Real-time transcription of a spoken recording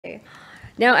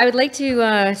Now, I would like to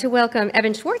welcome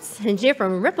Evan Schwartz, an engineer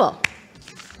from Ripple. All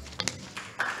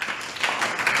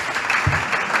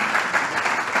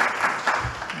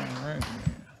right.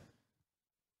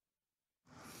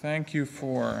 Thank you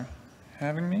for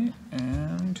having me,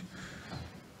 and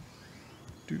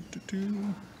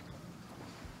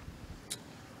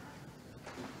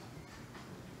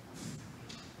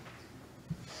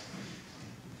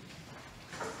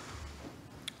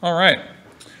All right.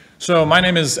 So my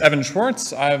name is Evan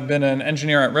Schwartz. I've been an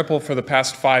engineer at Ripple for the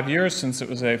past 5 years since it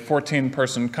was a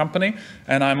 14-person company,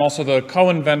 and I'm also the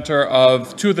co-inventor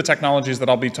of two of the technologies that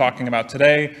I'll be talking about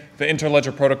today, the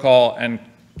Interledger protocol and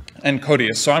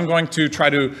Codius. So I'm going to try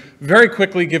to very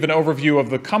quickly give an overview of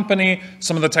the company,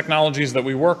 some of the technologies that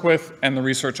we work with, and the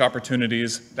research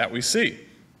opportunities that we see.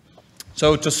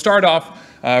 So to start off,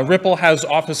 Ripple has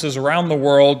offices around the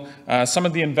world. Some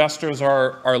of the investors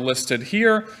are listed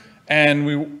here,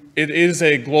 and it is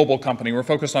a global company. We're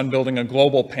focused on building a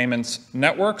global payments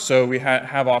network, so we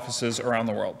have offices around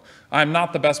the world. I'm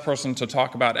not the best person to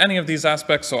talk about any of these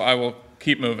aspects, so I will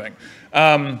keep moving.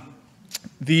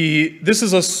 This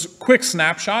is a quick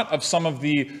snapshot of some of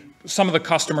the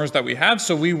customers that we have.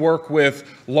 So we work with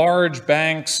large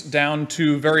banks down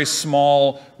to very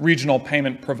small regional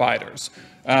payment providers.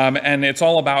 And it's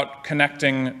all about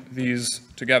connecting these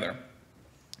together.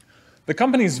 The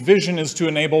company's vision is to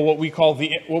enable what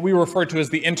we refer to as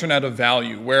the Internet of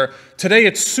Value, where today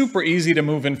it's super easy to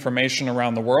move information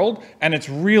around the world, and it's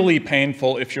really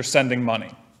painful if you're sending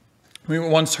money. We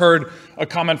once heard a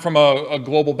comment from a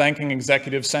global banking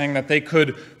executive saying that they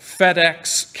could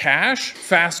FedEx cash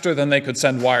faster than they could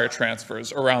send wire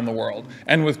transfers around the world,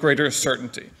 and with greater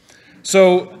certainty.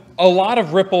 So a lot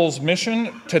of Ripple's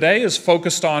mission today is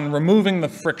focused on removing the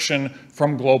friction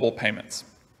from global payments.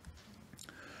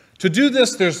 To do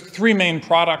this, there's three main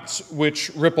products which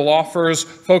Ripple offers,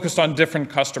 focused on different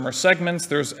customer segments.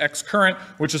 There's xCurrent,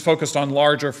 which is focused on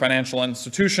larger financial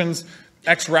institutions,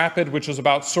 xRapid, which is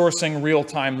about sourcing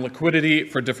real-time liquidity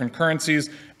for different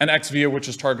currencies, and xVia, which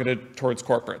is targeted towards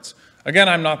corporates. Again,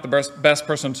 I'm not the best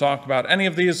person to talk about any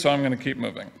of these, so I'm going to keep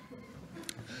moving.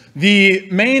 The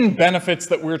main benefits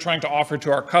that we're trying to offer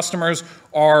to our customers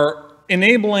are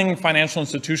enabling financial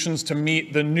institutions to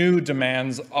meet the new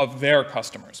demands of their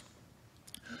customers.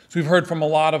 So we've heard from a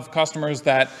lot of customers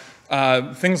that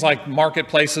things like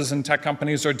marketplaces and tech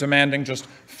companies are demanding just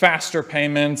faster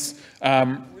payments,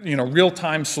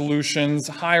 real-time solutions,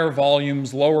 higher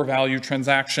volumes, lower value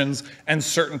transactions, and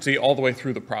certainty all the way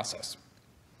through the process.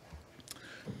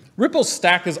 Ripple's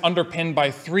stack is underpinned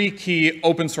by three key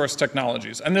open source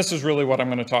technologies, and this is really what I'm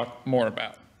going to talk more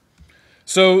about.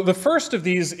 So the first of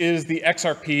these is the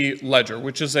XRP ledger,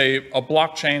 which is a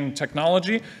blockchain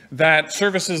technology that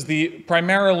services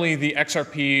primarily the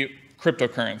XRP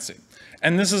cryptocurrency.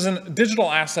 And this is a digital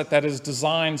asset that is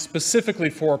designed specifically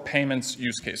for payments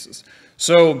use cases.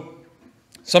 So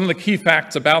some of the key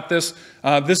facts about this,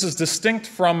 this is distinct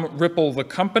from Ripple, the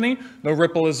company, though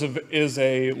Ripple is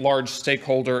a large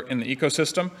stakeholder in the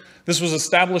ecosystem. This was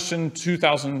established in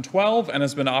 2012 and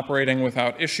has been operating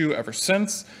without issue ever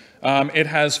since. It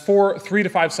has 3 to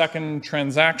 5 second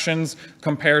transactions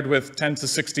compared with 10 to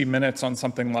 60 minutes on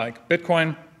something like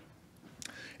Bitcoin.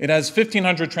 It has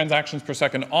 1,500 transactions per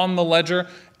second on the ledger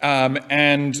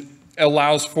and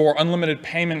allows for unlimited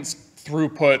payments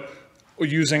throughput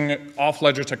using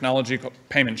off-ledger technology called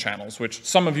payment channels, which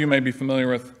some of you may be familiar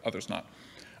with, others not.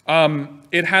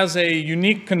 It has a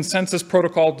unique consensus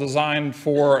protocol designed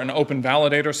for an open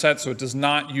validator set, so it does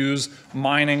not use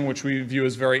mining, which we view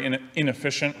as very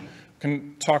inefficient.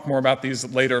 Can talk more about these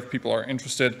later if people are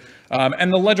interested.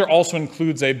 And the ledger also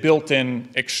includes a built-in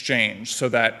exchange so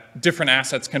that different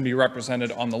assets can be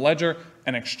represented on the ledger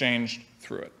and exchanged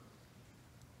through it.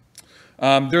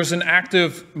 There's an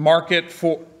active market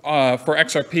for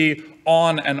XRP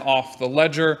on and off the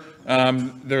ledger.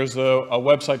 There's a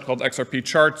website called XRP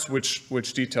Charts,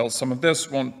 which details some of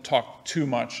this. Won't talk too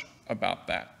much about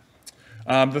that.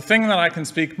 The thing that I can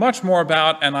speak much more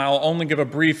about, and I'll only give a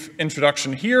brief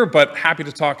introduction here, but happy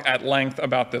to talk at length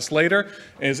about this later,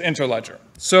 is Interledger.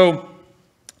 So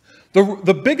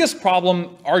the biggest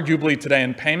problem, arguably, today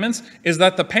in payments is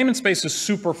that the payment space is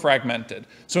super fragmented.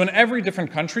 So in every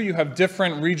different country, you have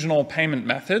different regional payment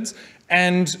methods.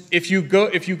 And if you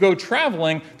go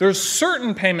traveling, there's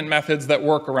certain payment methods that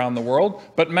work around the world,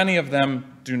 but many of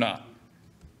them do not.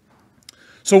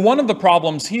 So one of the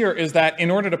problems here is that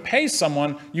in order to pay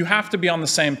someone, you have to be on the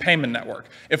same payment network.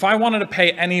 If I wanted to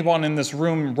pay anyone in this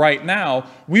room right now,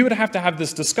 we would have to have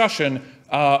this discussion.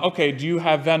 Okay, do you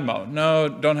have Venmo? No,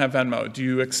 don't have Venmo. Do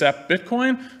you accept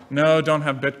Bitcoin? No, don't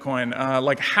have Bitcoin.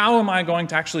 Like, how am I going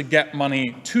to actually get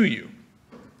money to you?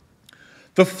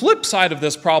 The flip side of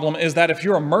this problem is that if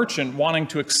you're a merchant wanting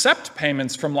to accept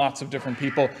payments from lots of different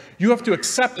people, you have to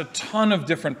accept a ton of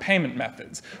different payment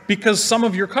methods because some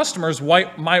of your customers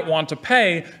might want to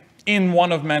pay in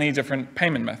one of many different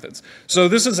payment methods. So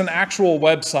this is an actual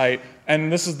website,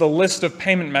 and this is the list of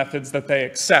payment methods that they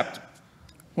accept,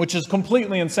 which is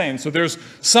completely insane. So there's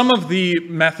some of the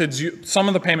methods, some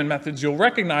of the payment methods you'll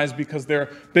recognize because they're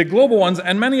big global ones,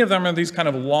 and many of them are these kind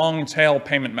of long tail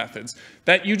payment methods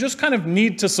that you just kind of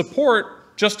need to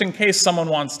support just in case someone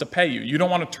wants to pay you. You don't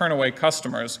want to turn away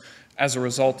customers as a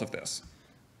result of this.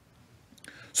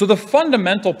 So the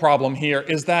fundamental problem here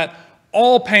is that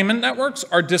all payment networks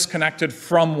are disconnected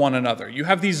from one another. You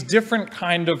have these different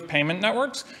kind of payment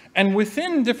networks, and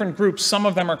within different groups, some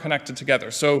of them are connected together.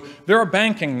 So there are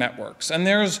banking networks, and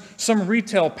there's some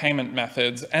retail payment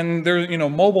methods, and there's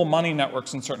mobile money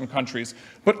networks in certain countries.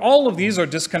 But all of these are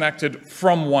disconnected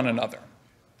from one another.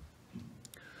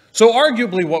 So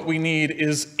arguably what we need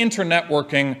is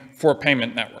internetworking for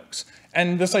payment networks.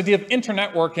 And this idea of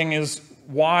internetworking is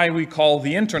why we call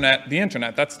the internet.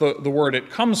 That's the word it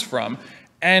comes from.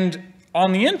 And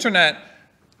on the internet,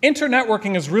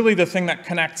 internetworking is really the thing that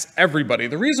connects everybody.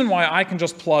 The reason why I can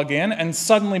just plug in and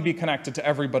suddenly be connected to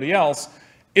everybody else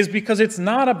is because it's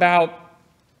not about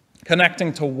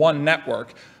connecting to one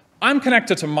network. I'm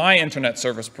connected to my internet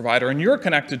service provider and you're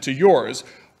connected to yours,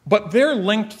 but they're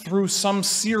linked through some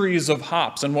series of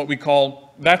hops and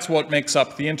that's what makes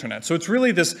up the internet. So it's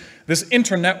really this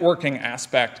internetworking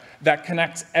aspect that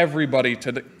connects everybody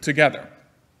together.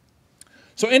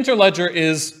 So Interledger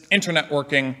is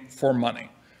internetworking for money.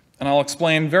 And I'll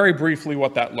explain very briefly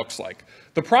what that looks like.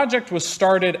 The project was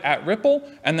started at Ripple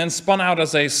and then spun out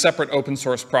as a separate open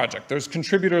source project. There's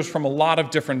contributors from a lot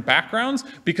of different backgrounds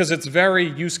because it's very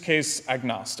use case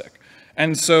agnostic.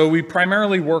 And so we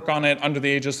primarily work on it under the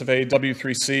aegis of a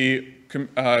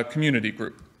W3C community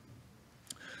group.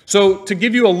 So to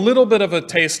give you a little bit of a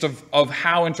taste of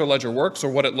how Interledger works or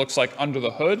what it looks like under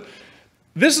the hood,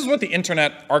 this is what the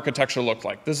internet architecture looked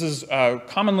like. This is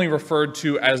commonly referred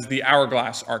to as the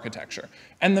hourglass architecture.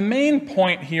 And the main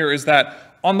point here is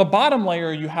that on the bottom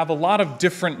layer, you have a lot of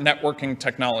different networking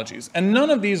technologies. And none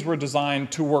of these were designed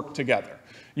to work together.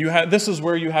 This is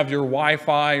where you have your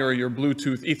Wi-Fi or your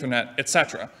Bluetooth, Ethernet,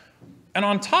 etc. And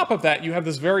on top of that, you have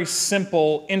this very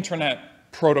simple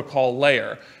internet protocol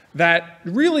layer that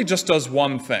really just does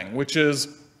one thing, which is,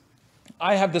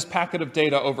 I have this packet of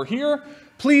data over here.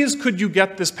 Please, could you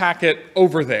get this packet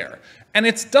over there? And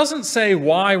it doesn't say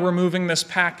why we're moving this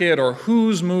packet or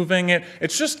who's moving it.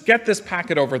 It's just get this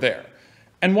packet over there.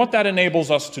 And what that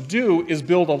enables us to do is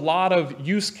build a lot of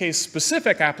use case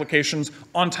specific applications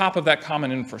on top of that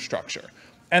common infrastructure.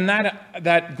 And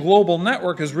that global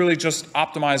network is really just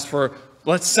optimized for,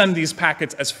 let's send these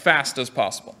packets as fast as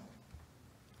possible.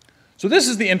 So this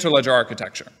is the Interledger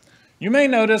architecture. You may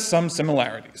notice some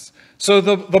similarities. So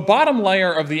the bottom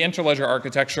layer of the Interledger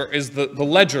architecture is the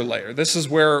ledger layer. This is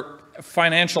where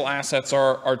financial assets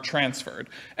are transferred.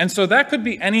 And so that could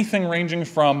be anything ranging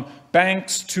from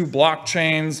banks to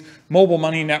blockchains, mobile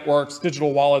money networks,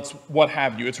 digital wallets, what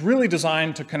have you. It's really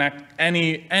designed to connect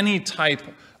any type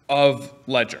of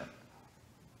ledger.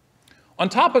 On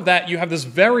top of that, you have this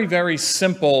very, very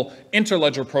simple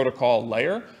Interledger protocol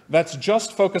layer that's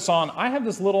just focused on, I have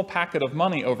this little packet of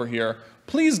money over here,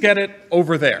 please get it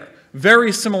over there.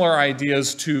 Very similar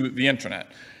ideas to the internet.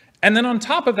 And then on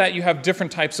top of that, you have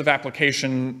different types of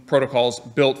application protocols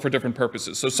built for different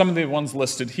purposes. So some of the ones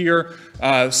listed here,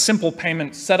 simple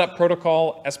payment setup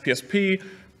protocol, SPSP.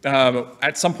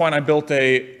 At some point, I built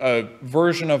a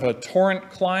version of a torrent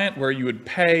client where you would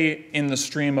pay in the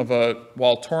stream of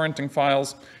while torrenting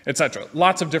files, etc.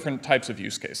 Lots of different types of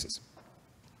use cases.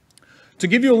 To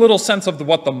give you a little sense of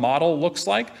what the model looks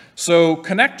like, so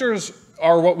connectors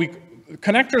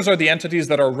are the entities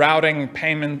that are routing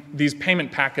these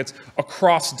payment packets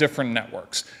across different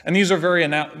networks. And these are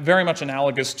very much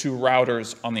analogous to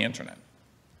routers on the internet.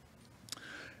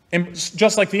 And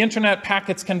just like the internet,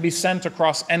 packets can be sent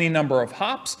across any number of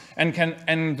hops and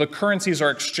the currencies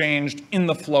are exchanged in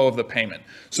the flow of the payment.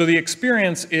 So the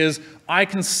experience is I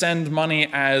can send money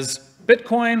as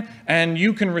Bitcoin and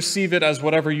you can receive it as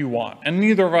whatever you want. And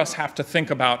neither of us have to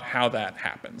think about how that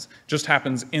happens. It just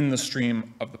happens in the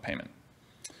stream of the payment.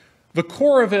 The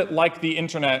core of it, like the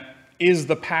internet, is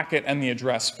the packet and the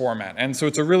address format. And so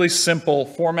it's a really simple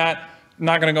format.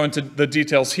 not going to go into the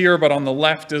details here, but on the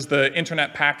left is the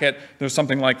internet packet. There's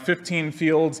something like 15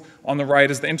 fields. On the right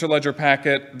is the Interledger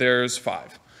packet. There's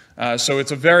 5. So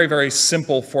it's a very, very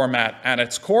simple format at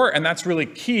its core, and that's really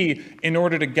key in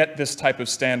order to get this type of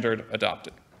standard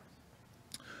adopted.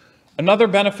 Another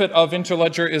benefit of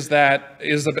Interledger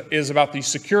is about the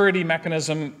security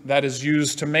mechanism that is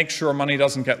used to make sure money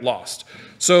doesn't get lost.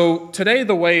 So today,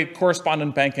 the way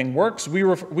correspondent banking works,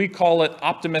 we call it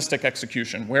optimistic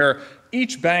execution, where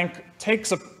each bank takes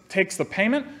the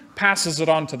payment, passes it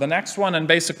on to the next one, and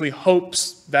basically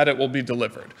hopes that it will be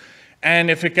delivered.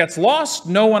 And if it gets lost,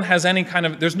 no one has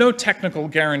there's no technical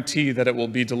guarantee that it will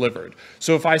be delivered.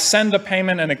 So if I send a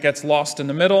payment and it gets lost in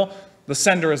the middle, the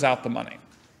sender is out the money.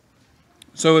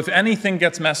 So if anything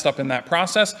gets messed up in that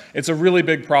process, it's a really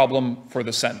big problem for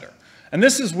the sender. And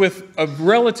this is with a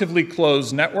relatively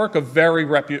closed network of very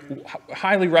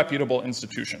highly reputable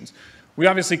institutions. We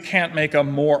obviously can't make a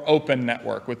more open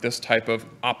network with this type of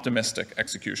optimistic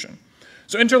execution.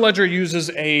 So Interledger uses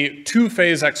a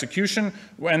 2-phase execution,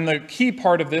 and the key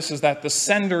part of this is that the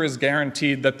sender is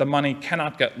guaranteed that the money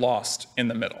cannot get lost in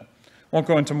the middle. Won't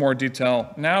go into more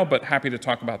detail now, but happy to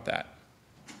talk about that.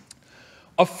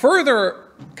 A further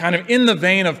kind of in the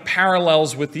vein of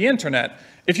parallels with the internet,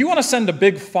 if you want to send a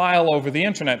big file over the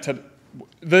internet,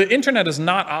 the internet is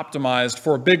not optimized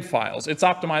for big files. It's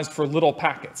optimized for little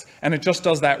packets, and it just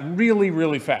does that really,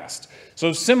 really fast.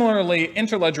 So similarly,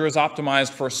 Interledger is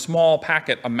optimized for small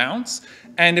packet amounts,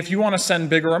 and if you want to send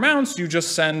bigger amounts, you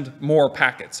just send more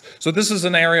packets. So this is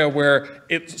an area where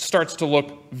it starts to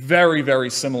look very, very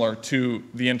similar to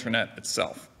the internet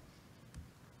itself.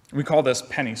 We call this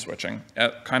penny switching,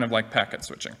 kind of like packet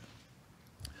switching.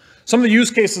 Some of the use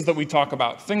cases that we talk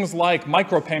about, things like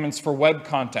micropayments for web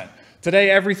content. Today,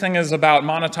 everything is about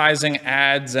monetizing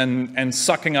ads and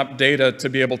sucking up data to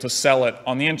be able to sell it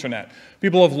on the internet.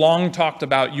 People have long talked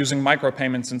about using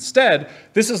micropayments instead.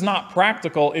 This is not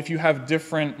practical if you have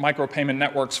different micropayment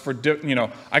networks for,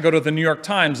 I go to the New York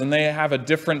Times and they have a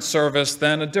different service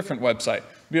than a different website.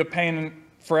 It'd be a pain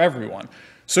for everyone.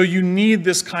 So you need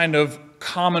this kind of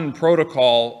common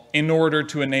protocol in order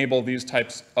to enable these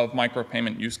types of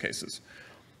micropayment use cases.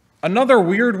 Another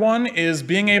weird one is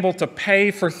being able to pay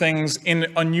for things in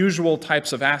unusual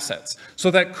types of assets.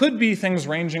 So that could be things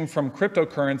ranging from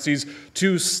cryptocurrencies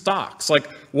to stocks. Like,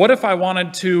 what if I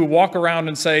wanted to walk around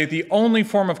and say, the only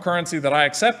form of currency that I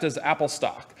accept is Apple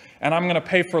stock, and I'm going to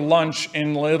pay for lunch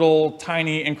in little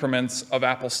tiny increments of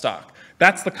Apple stock?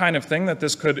 That's the kind of thing that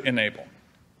this could enable.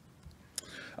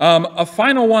 A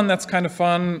final one that's kind of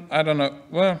fun, I don't know,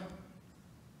 well,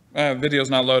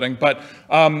 video's not loading, but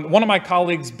one of my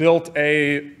colleagues built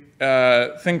a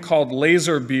thing called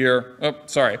Laser Beer. Oh,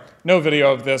 sorry, no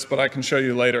video of this, but I can show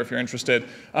you later if you're interested,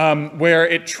 where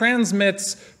it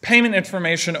transmits payment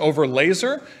information over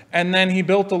laser, and then he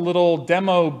built a little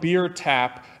demo beer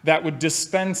tap that would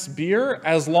dispense beer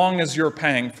as long as you're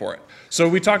paying for it. So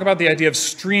we talk about the idea of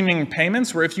streaming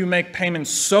payments, where if you make payments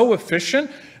so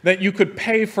efficient that you could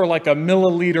pay for like a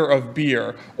milliliter of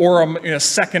beer or a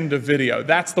second of video.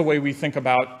 That's the way we think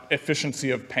about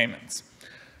efficiency of payments.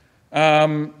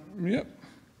 Yep.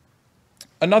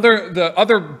 The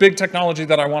other big technology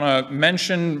that I want to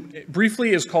mention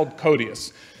briefly is called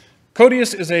Codius.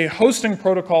 Codius is a hosting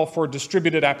protocol for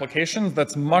distributed applications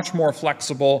that's much more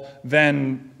flexible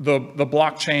than the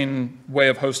blockchain way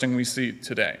of hosting we see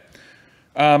today.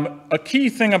 A key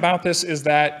thing about this is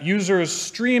that users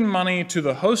stream money to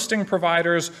the hosting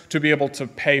providers to be able to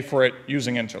pay for it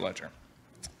using Interledger.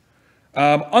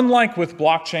 Unlike with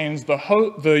blockchains,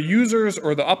 the users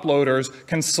or the uploaders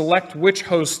can select which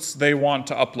hosts they want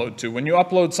to upload to. When you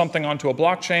upload something onto a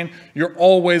blockchain, you're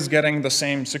always getting the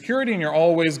same security and you're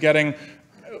always getting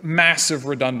massive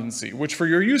redundancy, which for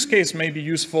your use case may be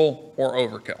useful or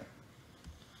overkill.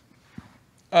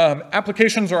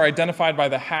 Applications are identified by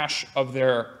the hash of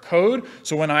their code.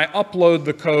 So when I upload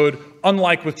the code,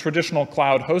 unlike with traditional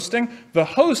cloud hosting, the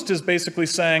host is basically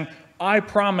saying, I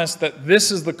promise that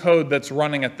this is the code that's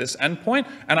running at this endpoint,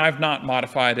 and I've not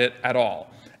modified it at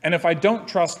all. And if I don't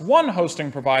trust one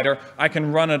hosting provider, I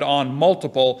can run it on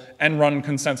multiple and run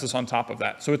consensus on top of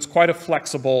that. So it's quite a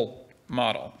flexible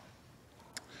model.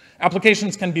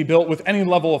 Applications can be built with any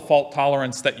level of fault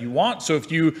tolerance that you want. So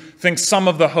if you think some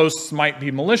of the hosts might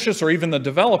be malicious or even the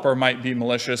developer might be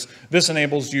malicious, this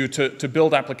enables you to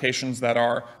build applications that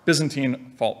are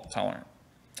Byzantine fault tolerant.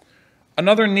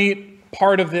 Another neat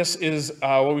part of this is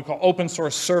what we call open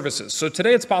source services. So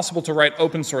today it's possible to write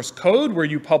open source code where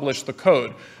you publish the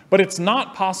code, but it's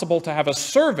not possible to have a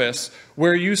service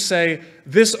where you say,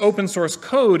 this open source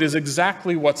code is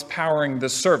exactly what's powering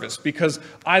this service, because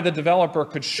I, the developer,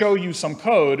 could show you some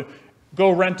code go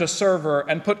rent a server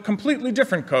and put completely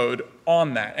different code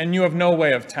on that, and you have no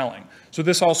way of telling. So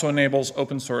this also enables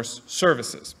open source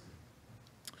services.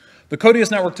 The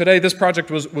Codius network today, this project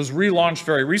was relaunched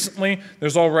very recently.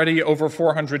 There's already over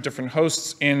 400 different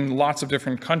hosts in lots of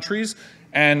different countries,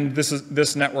 and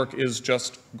this network is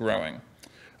just growing.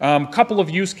 Couple of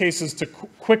use cases to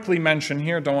quickly mention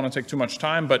here. Don't want to take too much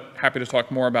time, but happy to talk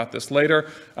more about this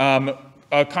later.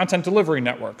 A content delivery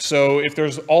network. So if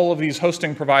there's all of these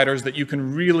hosting providers that you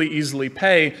can really easily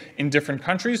pay in different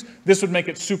countries, this would make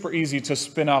it super easy to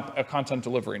spin up a content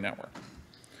delivery network.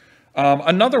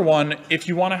 Another one, if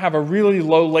you want to have a really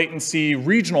low latency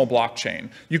regional blockchain,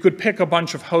 you could pick a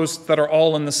bunch of hosts that are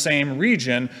all in the same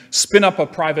region, spin up a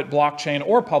private blockchain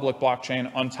or public blockchain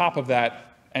on top of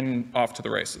that, and off to the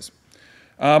races.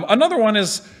 Another one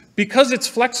is, because it's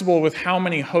flexible with how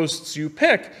many hosts you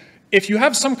pick, if you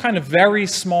have some kind of very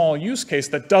small use case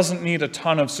that doesn't need a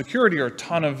ton of security or a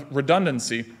ton of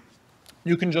redundancy,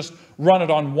 you can just run it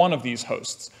on one of these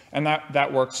hosts, and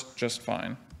that works just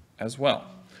fine as well.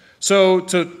 So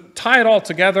to tie it all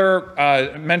together,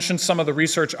 mention some of the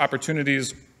research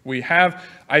opportunities we have.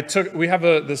 We have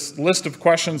this list of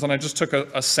questions, and I just took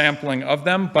a sampling of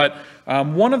them, but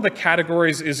one of the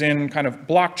categories is in kind of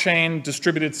blockchain,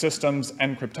 distributed systems,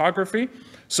 and cryptography.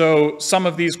 So some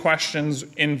of these questions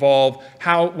involve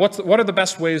what are the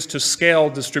best ways to scale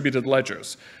distributed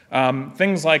ledgers?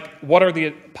 Things like, what are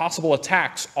the possible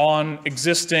attacks on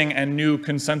existing and new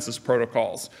consensus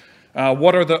protocols?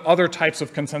 What are the other types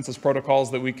of consensus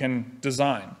protocols that we can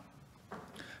design?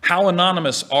 How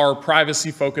anonymous are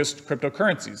privacy-focused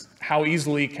cryptocurrencies? How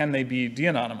easily can they be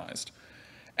de-anonymized?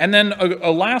 And then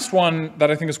a last one that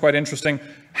I think is quite interesting,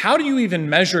 how do you even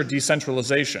measure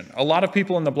decentralization? A lot of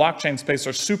people in the blockchain space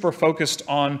are super focused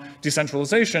on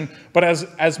decentralization, but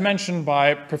as mentioned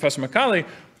by Professor McCauley,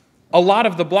 a lot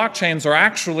of the blockchains are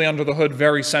actually under the hood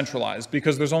very centralized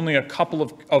because there's only a couple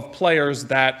of players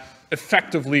that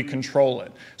effectively control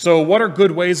it. So what are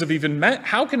good ways of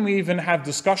how can we even have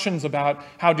discussions about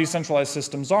how decentralized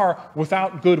systems are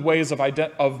without good ways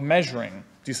of measuring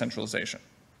decentralization?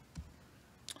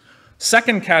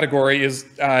 Second category is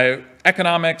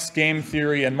economics, game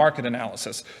theory, and market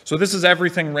analysis. So this is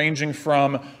everything ranging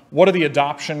from what do the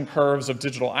adoption curves of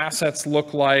digital assets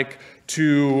look like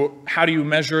to how do you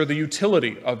measure the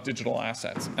utility of digital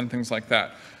assets and things like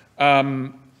that.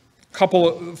 Couple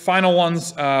of final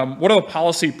ones. What are the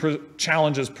policy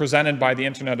challenges presented by the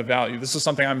Internet of Value? This is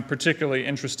something I'm particularly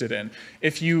interested in.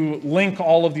 If you link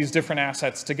all of these different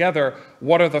assets together,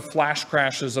 what are the flash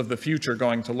crashes of the future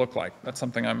going to look like? That's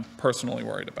something I'm personally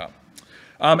worried about.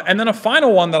 And then a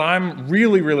final one that I'm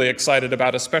really, really excited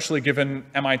about, especially given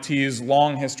MIT's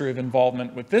long history of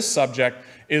involvement with this subject,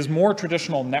 is more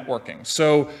traditional networking.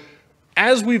 So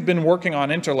as we've been working on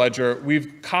Interledger,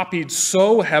 we've copied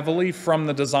so heavily from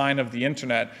the design of the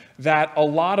internet that a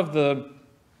lot of the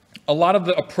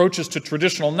approaches to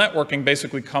traditional networking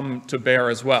basically come to bear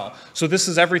as well. So this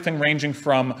is everything ranging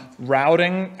from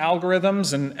routing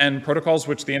algorithms and protocols,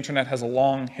 which the internet has a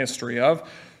long history of,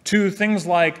 to things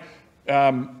like,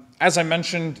 as I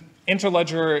mentioned,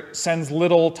 Interledger sends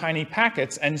little tiny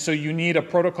packets, and so you need a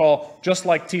protocol just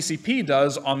like TCP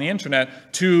does on the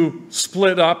internet to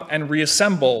split up and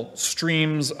reassemble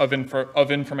streams of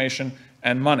information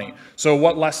and money. So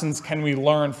what lessons can we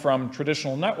learn from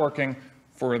traditional networking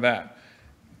for that?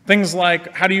 Things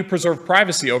like, how do you preserve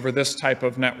privacy over this type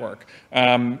of network?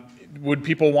 Would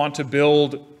people want to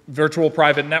build virtual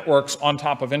private networks on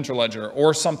top of Interledger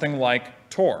or something like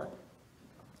Tor?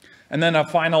 And then a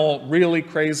final really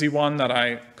crazy one that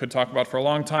I could talk about for a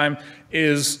long time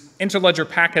is Interledger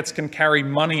packets can carry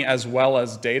money as well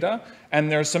as data.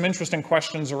 And there's some interesting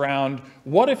questions around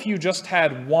what if you just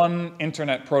had one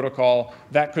internet protocol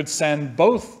that could send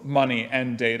both money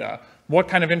and data? What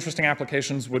kind of interesting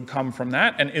applications would come from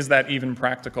that? And is that even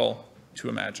practical to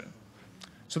imagine?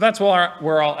 So that's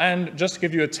where I'll end. Just to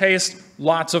give you a taste,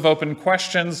 lots of open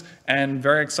questions, and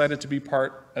very excited to be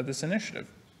part of this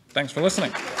initiative. Thanks for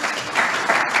listening.